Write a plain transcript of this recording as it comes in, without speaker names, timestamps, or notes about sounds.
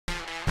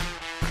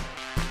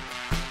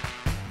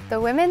The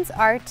women's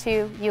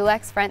R2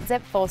 Yulex front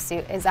zip full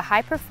suit is a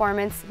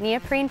high-performance,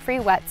 neoprene-free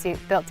wetsuit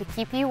built to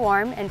keep you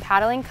warm and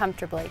paddling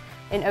comfortably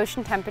in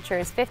ocean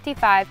temperatures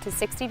 55 to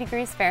 60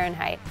 degrees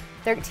Fahrenheit,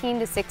 13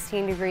 to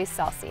 16 degrees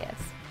Celsius.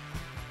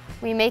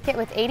 We make it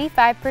with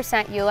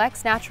 85%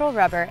 Yulex natural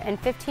rubber and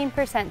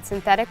 15%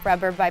 synthetic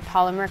rubber by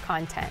polymer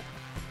content.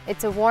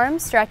 It's a warm,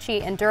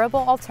 stretchy, and durable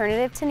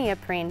alternative to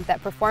neoprene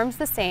that performs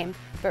the same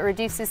but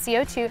reduces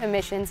CO2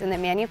 emissions in the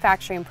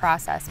manufacturing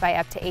process by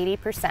up to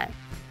 80%.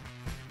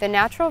 The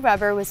natural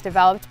rubber was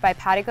developed by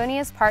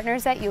Patagonia's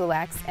partners at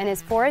Yulex and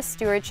is Forest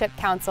Stewardship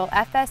Council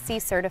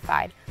FSC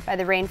certified by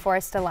the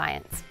Rainforest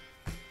Alliance.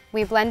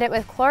 We blend it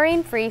with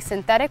chlorine-free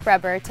synthetic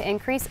rubber to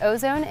increase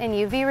ozone and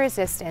UV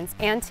resistance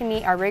and to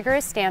meet our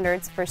rigorous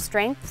standards for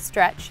strength,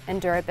 stretch, and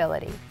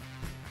durability.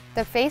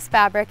 The face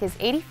fabric is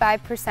 85%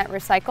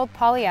 recycled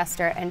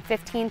polyester and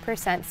 15%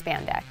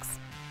 spandex.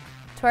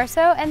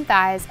 Torso and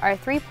thighs are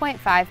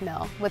 3.5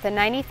 mil with a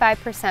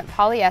 95%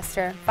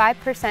 polyester, 5%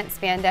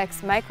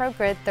 spandex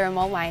microgrid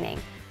thermal lining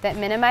that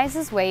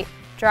minimizes weight,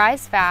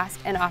 dries fast,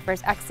 and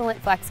offers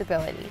excellent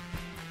flexibility.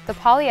 The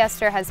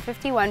polyester has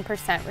 51%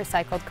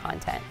 recycled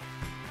content.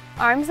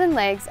 Arms and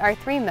legs are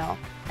 3 mil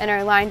and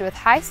are lined with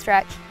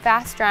high-stretch,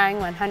 fast-drying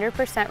 100%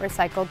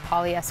 recycled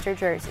polyester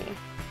jersey.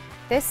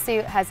 This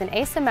suit has an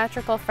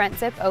asymmetrical front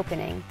zip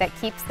opening that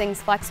keeps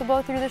things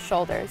flexible through the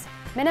shoulders,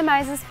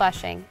 minimizes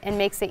flushing, and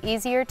makes it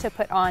easier to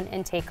put on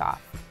and take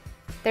off.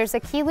 There's a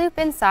key loop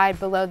inside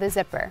below the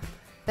zipper.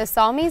 The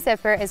Salmi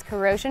zipper is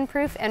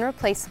corrosion-proof and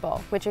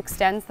replaceable, which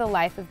extends the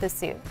life of the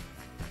suit.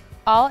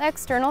 All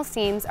external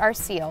seams are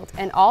sealed,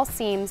 and all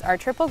seams are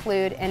triple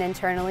glued and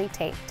internally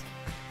taped.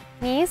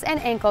 Knees and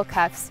ankle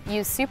cuffs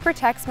use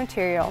Supertex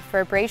material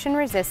for abrasion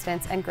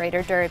resistance and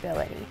greater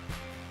durability.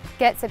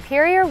 Get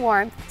superior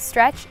warmth,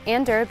 stretch,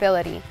 and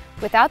durability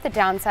without the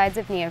downsides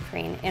of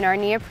neoprene in our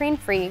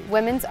neoprene-free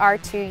women's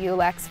R2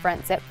 Yulex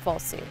front zip full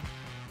suit.